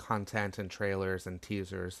this content and trailers and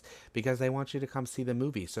teasers because they want you to come see the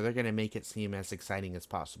movie. So they're going to make it seem as exciting as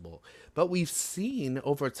possible. But we've seen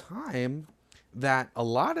over time that a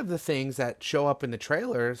lot of the things that show up in the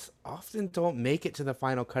trailers often don't make it to the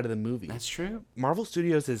final cut of the movie. That's true. Marvel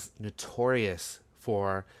Studios is notorious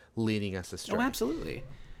for leading us astray. Oh, absolutely.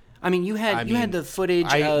 I mean, you had the footage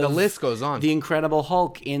of the list goes on. The Incredible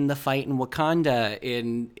Hulk in the fight in Wakanda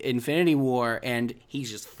in Infinity War, and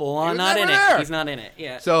he's just full on not in it. He's not in it.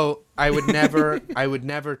 Yeah. So I would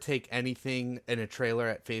never take anything in a trailer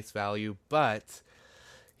at face value, but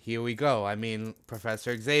here we go. I mean,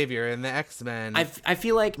 Professor Xavier and the X-Men. I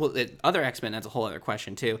feel like, well, the other X-Men, that's a whole other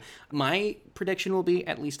question, too. My prediction will be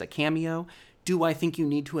at least a cameo. Do I think you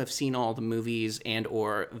need to have seen all the movies and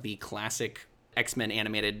or the classic X-Men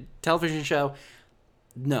animated television show?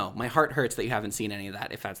 No. My heart hurts that you haven't seen any of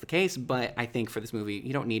that, if that's the case. But I think for this movie,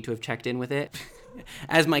 you don't need to have checked in with it.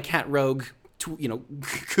 As my cat Rogue,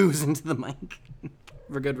 coos into the mic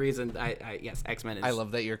for good reason. Yes, X-Men is... I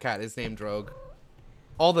love that your cat is named Rogue.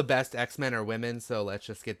 All the best X-Men are women, so let's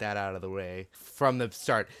just get that out of the way from the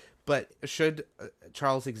start. But should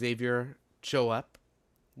Charles Xavier show up?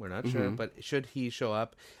 We're not sure, but should he show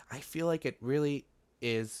up? I feel like it really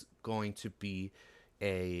is going to be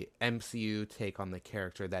a MCU take on the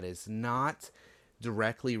character that is not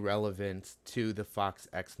directly relevant to the Fox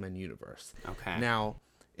X-Men universe. Okay. Now,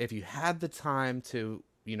 if you had the time to,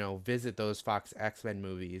 visit those Fox X-Men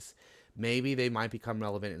movies, maybe they might become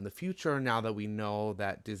relevant in the future now that we know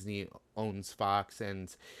that Disney owns Fox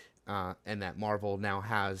and that Marvel now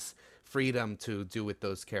has freedom to do with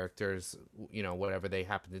those characters, whatever they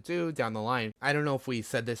happen to do down the line. I don't know if we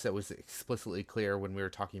said this, that was explicitly clear when we were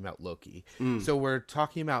talking about Loki. So we're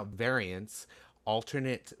talking about variants,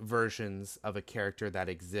 alternate versions of a character that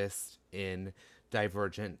exists in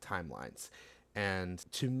divergent timelines. And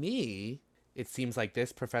to me, it seems like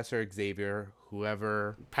this Professor Xavier,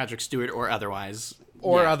 whoever... Patrick Stewart or otherwise.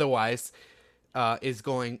 Is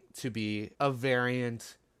going to be a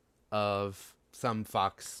variant of some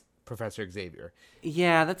Fox Professor Xavier.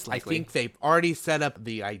 Yeah, that's likely. I think they've already set up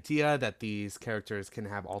the idea that these characters can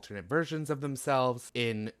have alternate versions of themselves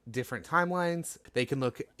in different timelines. They can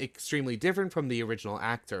look extremely different from the original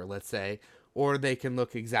actor, let's say, or they can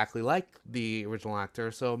look exactly like the original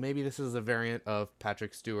actor. So maybe this is a variant of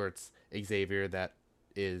Patrick Stewart's Xavier that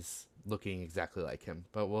is looking exactly like him,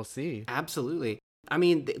 but we'll see. Absolutely. I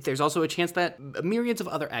mean, there's also a chance that myriads of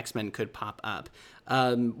other X-Men could pop up.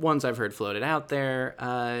 Ones I've heard floated out there,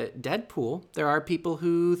 Deadpool. There are people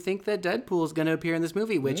who think that Deadpool is going to appear in this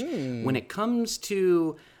movie, which when it comes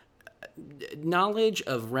to knowledge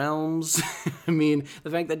of realms, I mean, the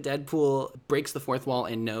fact that Deadpool breaks the fourth wall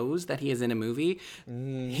and knows that he is in a movie,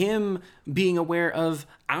 him being aware of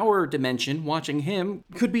our dimension, watching him,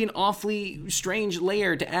 could be an awfully strange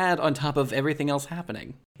layer to add on top of everything else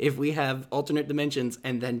happening. If we have alternate dimensions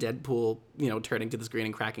and then Deadpool, turning to the screen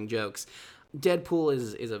and cracking jokes. Deadpool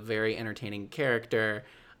is a very entertaining character.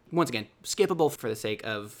 Once again, skippable for the sake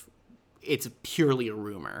of it's purely a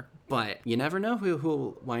rumor, but you never know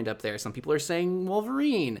who'll wind up there. Some people are saying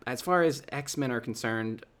Wolverine. As far as X-Men are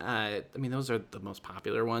concerned, those are the most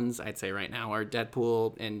popular ones, I'd say right now, are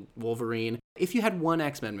Deadpool and Wolverine. If you had one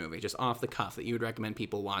X-Men movie, just off the cuff, that you would recommend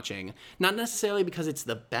people watching, not necessarily because it's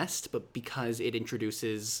the best, but because it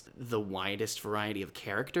introduces the widest variety of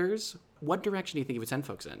characters, what direction do you think you would send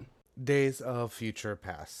folks in? Days of Future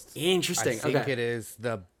Past. Interesting. I think it is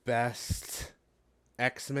the best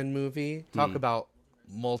X-Men movie. Talk about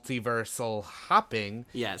multiversal hopping.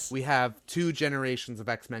 Yes. We have two generations of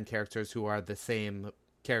X-Men characters who are the same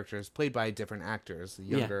characters played by different actors, the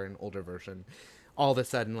younger and older version, all of a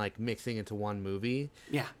sudden mixing into one movie.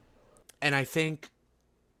 Yeah. And I think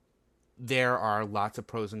there are lots of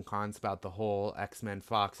pros and cons about the whole X-Men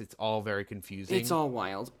Fox. It's all very confusing. It's all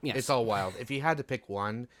wild. Yes. It's all wild. If you had to pick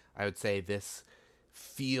one, I would say this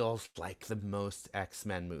feels like the most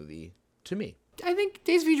X-Men movie to me. I think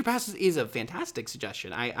Days of Future Past is a fantastic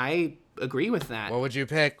suggestion. I agree with that. What would you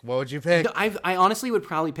pick? I honestly would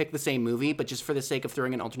probably pick the same movie, but just for the sake of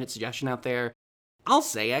throwing an alternate suggestion out there, I'll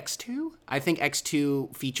say X2. I think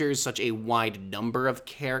X2 features such a wide number of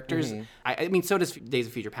characters. I mean, so does Days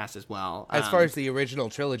of Future Past as well. As far as the original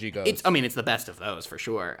trilogy goes. It's the best of those for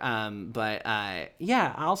sure. But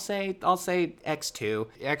yeah, I'll say X2.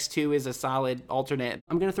 X2 is a solid alternate.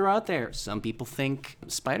 I'm gonna throw out there. Some people think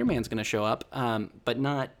Spider-Man's gonna show up, but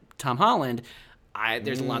not Tom Holland.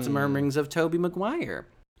 There's lots of murmurings of Tobey Maguire.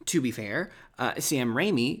 To be fair, Sam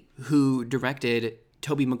Raimi, who directed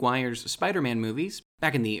Tobey Maguire's Spider-Man movies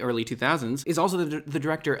back in the early 2000s, is also the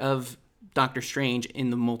director of Doctor Strange in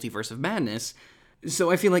the Multiverse of Madness. So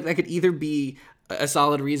I feel like that could either be a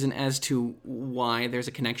solid reason as to why there's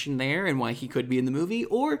a connection there and why he could be in the movie,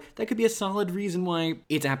 or that could be a solid reason why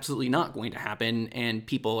it's absolutely not going to happen and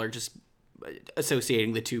people are just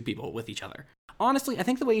associating the two people with each other. Honestly, I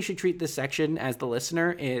think the way you should treat this section as the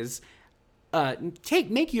listener is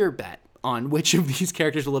make your bet on which of these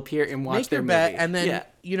characters will appear and watch their movie. Bet, and then,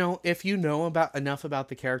 if you know enough about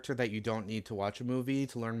the character that you don't need to watch a movie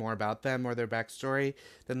to learn more about them or their backstory,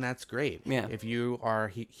 then that's great. Yeah. If you are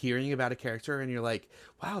hearing about a character and you're like,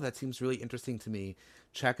 wow, that seems really interesting to me,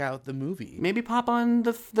 check out the movie. Maybe pop on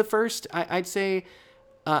the first, I'd say,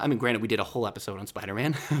 granted, we did a whole episode on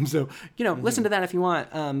Spider-Man, so, listen to that if you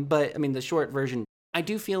want. But, the short version, I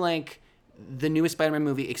do feel like the newest Spider-Man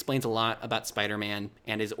movie explains a lot about Spider-Man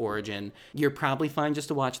and his origin. You're probably fine just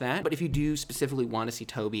to watch that. But if you do specifically want to see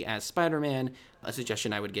Tobey as Spider-Man, a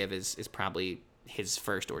suggestion I would give is probably his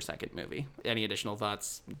first or second movie. Any additional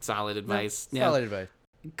thoughts? Solid advice? Yeah. Solid advice.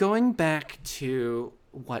 Going back to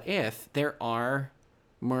What If, there are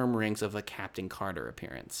murmurings of a Captain Carter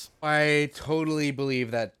appearance. I totally believe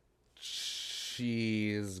that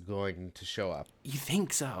she's going to show up. You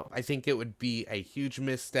think so? I think it would be a huge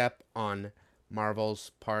misstep on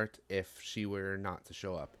Marvel's part if she were not to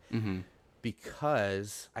show up. Mm-hmm.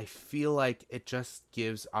 Because I feel like it just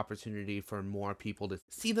gives opportunity for more people to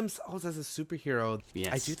see themselves as a superhero.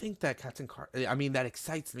 Yes. I do think that Captain Carter, that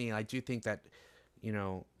excites me. I do think that,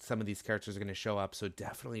 some of these characters are going to show up. So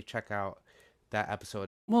definitely check out that episode.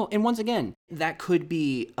 Well, and once again, that could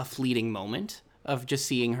be a fleeting moment of just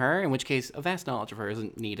seeing her, in which case a vast knowledge of her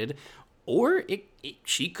isn't needed. Or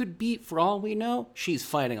she could be, for all we know, she's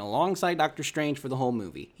fighting alongside Doctor Strange for the whole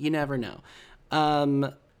movie. You never know.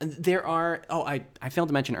 There are, I failed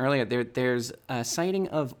to mention earlier, there's a sighting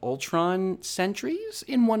of Ultron sentries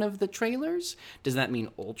in one of the trailers. Does that mean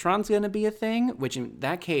Ultron's going to be a thing? Which in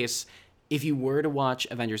that case, if you were to watch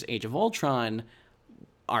Avengers Age of Ultron,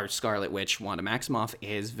 our Scarlet Witch, Wanda Maximoff,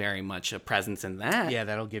 is very much a presence in that. Yeah,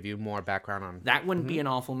 that'll give you more background on. That wouldn't be an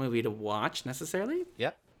awful movie to watch, necessarily.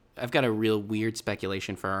 Yep. I've got a real weird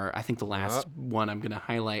speculation for, I think, the last one I'm going to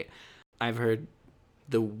highlight. I've heard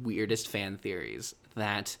the weirdest fan theories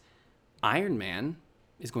that Iron Man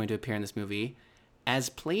is going to appear in this movie as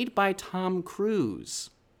played by Tom Cruise,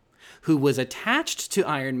 who was attached to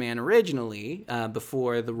Iron Man originally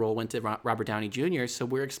before the role went to Robert Downey Jr. So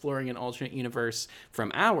we're exploring an alternate universe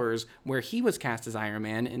from ours where he was cast as Iron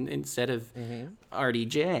Man instead of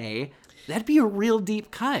RDJ. That'd be a real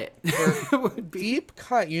deep cut. Deep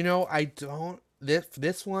cut. I don't...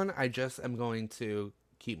 This one, I just am going to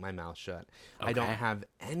keep my mouth shut. Okay. I don't have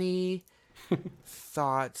any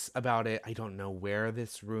thoughts about it. I don't know where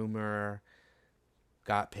this rumor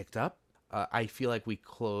got picked up. I feel like we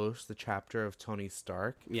closed the chapter of Tony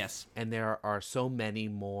Stark. Yes. And there are so many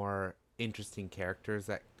more interesting characters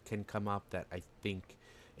that can come up that I think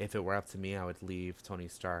if it were up to me, I would leave Tony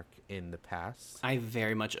Stark in the past. I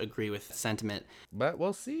very much agree with sentiment. But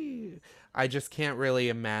we'll see. I just can't really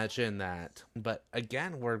imagine that. But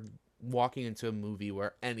again, we're walking into a movie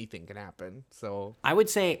where anything can happen. So I would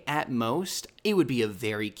say at most, it would be a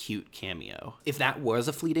very cute cameo. If that was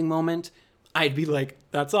a fleeting moment, I'd be like,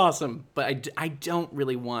 that's awesome. But I don't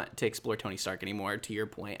really want to explore Tony Stark anymore, to your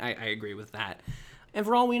point. I agree with that. And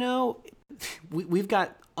for all we know, we've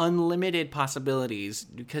got unlimited possibilities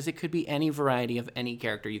because it could be any variety of any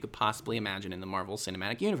character you could possibly imagine in the Marvel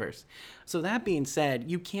Cinematic Universe. So that being said,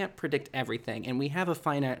 you can't predict everything, and we have a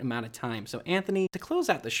finite amount of time. So Anthony, to close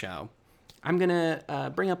out the show, I'm going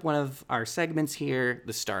to bring up one of our segments here,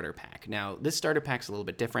 the starter pack. Now, this starter pack's a little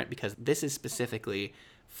bit different because this is specifically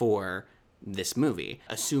for this movie,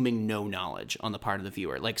 assuming no knowledge on the part of the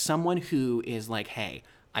viewer. Like someone who is like, hey,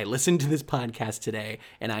 I listened to this podcast today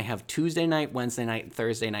and I have Tuesday night, Wednesday night, and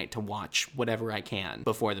Thursday night to watch whatever I can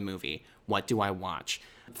before the movie. What do I watch?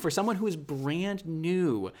 For someone who is brand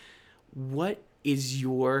new, what is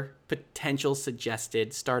your potential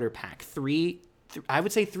suggested starter pack? I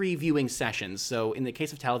would say 3 viewing sessions. So in the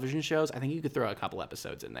case of television shows, I think you could throw a couple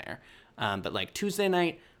episodes in there. But like Tuesday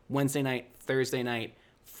night, Wednesday night, Thursday night,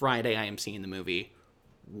 Friday I am seeing the movie.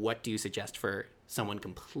 what do you suggest for someone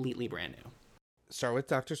completely brand new? Start with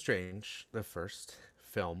Doctor Strange, the first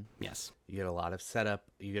film. Yes. You get a lot of setup.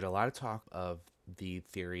 You get a lot of talk of the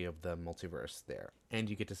theory of the multiverse there. And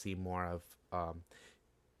you get to see more of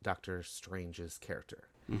Doctor Strange's character.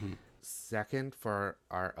 Mm-hmm. Second, for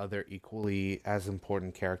our other equally as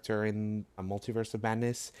important character in a Multiverse of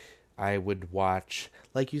Madness, I would watch,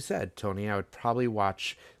 like you said, Tony, I would probably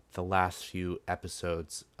watch the last few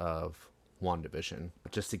episodes of WandaVision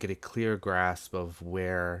just to get a clear grasp of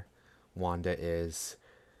where Wanda is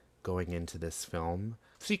going into this film.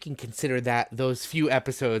 So you can consider those few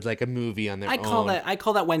episodes like a movie on their own. I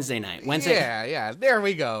call that Wednesday night. Yeah, there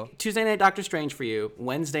we go. Tuesday night Doctor Strange for you.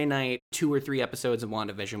 Wednesday night 2 or 3 episodes of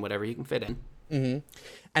WandaVision, whatever you can fit in. Mm-hmm.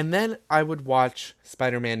 And then I would watch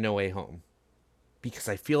Spider-Man No Way Home, because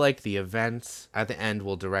I feel like the events at the end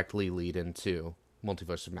will directly lead into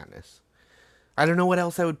Multiverse of Madness. I don't know what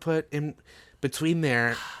else I would put in between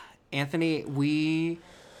there. Anthony, we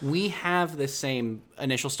have the same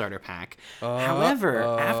initial starter pack. However,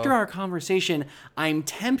 after our conversation, I am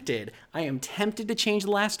tempted to change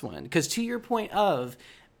the last one. Because to your point of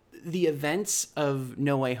the events of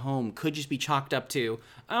No Way Home could just be chalked up to,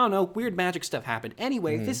 I don't know, weird magic stuff happened.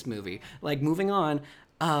 Anyway, this movie, like moving on,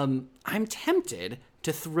 I'm tempted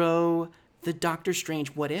to throw the Doctor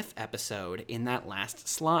Strange What If episode in that last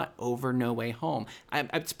slot over No Way Home.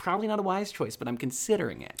 It's probably not a wise choice, but I'm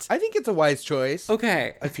considering it. I think it's a wise choice.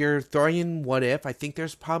 Okay. If you're throwing in What If, I think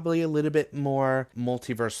there's probably a little bit more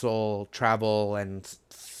multiversal travel and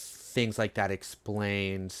things like that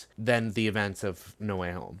explained than the events of No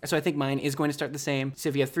Way Home. So I think mine is going to start the same. So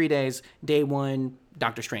if you have 3 days, day 1,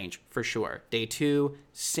 Doctor Strange, for sure. Day 2,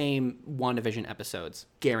 same WandaVision episodes.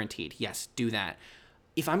 Guaranteed. Yes, do that.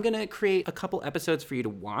 If I'm going to create a couple episodes for you to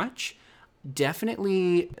watch,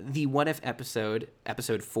 definitely the What If episode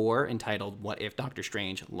 4, entitled What If Doctor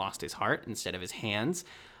Strange Lost His Heart Instead of His Hands.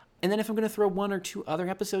 And then if I'm going to throw 1 or 2 other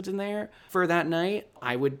episodes in there for that night,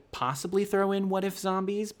 I would possibly throw in What If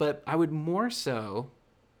Zombies, but I would more so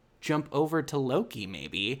jump over to Loki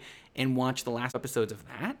maybe and watch the last episodes of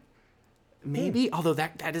that. Maybe, although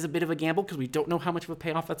that is a bit of a gamble because we don't know how much of a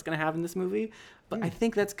payoff that's going to have in this movie. But I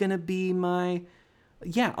think that's going to be my...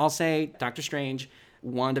 Yeah, I'll say Doctor Strange,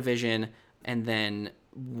 WandaVision, and then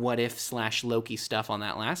What If / Loki stuff on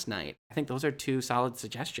that last night. I think those are 2 solid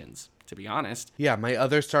suggestions, to be honest. Yeah, my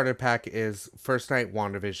other starter pack is first night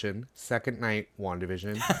WandaVision, second night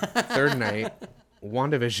WandaVision, third night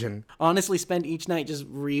WandaVision. Honestly, spend each night just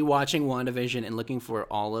rewatching WandaVision and looking for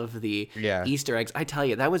all of the Easter eggs. I tell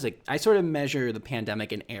you, I sort of measure the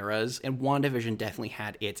pandemic in eras, and WandaVision definitely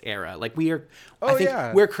had its era. Like we're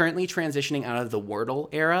currently transitioning out of the Wordle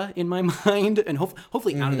era in my mind, and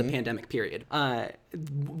hopefully out of the pandemic period.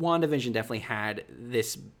 WandaVision definitely had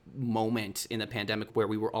this moment in the pandemic where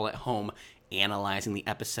we were all at home analyzing the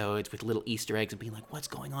episodes with little Easter eggs and being like, what's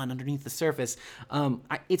going on underneath the surface?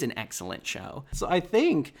 It's an excellent show. So I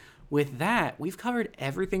think with that, we've covered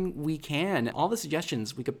everything we can, all the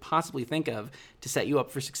suggestions we could possibly think of to set you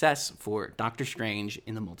up for success for Doctor Strange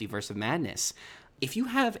in the Multiverse of Madness. If you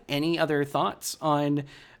have any other thoughts on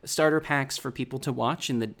starter packs for people to watch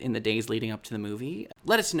in the days leading up to the movie,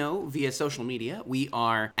 let us know via social media. We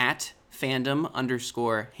are at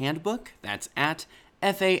fandom_handbook. That's at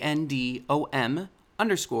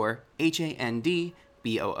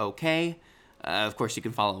FANDOM_HANDBOOK. Of course, you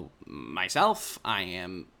can follow myself. I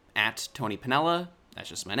am at Tony Piniella. That's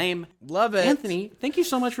just my name. Love it. Anthony, thank you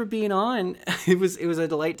so much for being on. It was a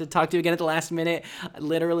delight to talk to you again at the last minute. I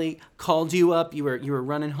literally called you up. You were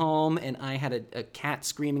running home, and I had a cat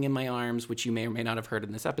screaming in my arms, which you may or may not have heard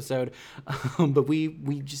in this episode. But we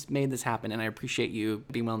just made this happen, and I appreciate you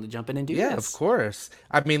being willing to jump in and do this. Yeah, of course.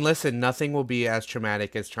 I mean, listen, nothing will be as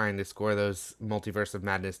traumatic as trying to score those Multiverse of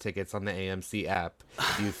Madness tickets on the AMC app.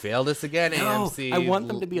 You failed us again, AMC. I want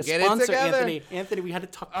them to be a sponsor, Anthony. Anthony, we had to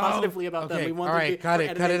talk positively about them. We want all right, cut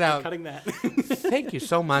it out. Cutting that. Thank you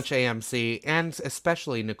so much, AMC, and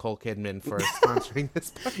especially Nicole Kidman for sponsoring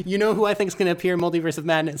this. You know who I think is going to appear in Multiverse of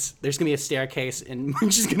Madness? There's going to be a staircase, and we're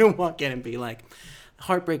just going to walk in and be like,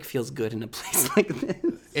 heartbreak feels good in a place like this.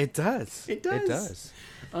 It does. It does. It does.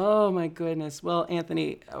 Oh, my goodness. Well,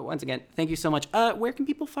 Anthony, once again, thank you so much. Where can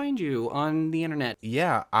people find you on the internet?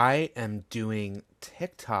 Yeah, I am doing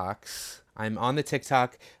TikToks. I'm on the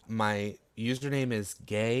TikTok. My username is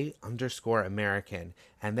gay_American.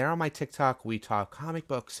 And there on my TikTok, we talk comic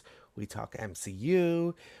books, we talk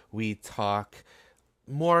MCU, we talk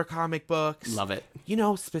more comic books. Love it. You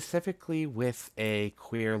know, specifically with a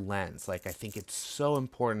queer lens. Like, I think it's so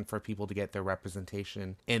important for people to get their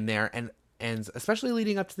representation in there. And And especially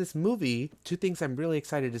leading up to this movie, two things I'm really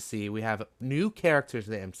excited to see. We have new characters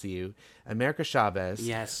in the MCU. America Chavez,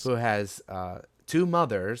 Yes. who has two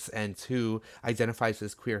mothers and who identifies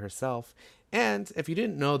as queer herself. And if you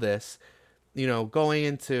didn't know this, going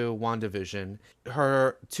into WandaVision,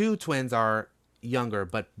 her two twins are younger,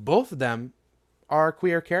 but both of them are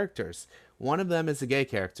queer characters. One of them is a gay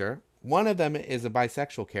character. One of them is a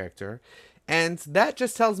bisexual character. And that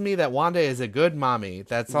just tells me that Wanda is a good mommy.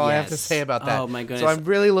 That's all I have to say about that. Oh, my goodness. So I'm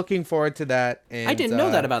really looking forward to that. And, I didn't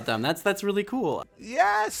know that about them. That's really cool.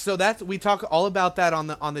 Yes. So we talk all about that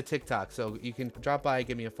on the TikTok. So you can drop by,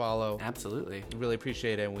 give me a follow. Absolutely. Really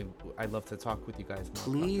appreciate it. And I'd love to talk with you guys more.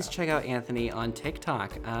 Please check out Anthony on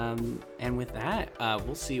TikTok. And with that,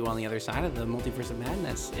 we'll see you on the other side of the Multiverse of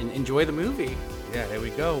Madness. And enjoy the movie. Yeah, here we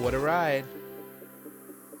go. What a ride.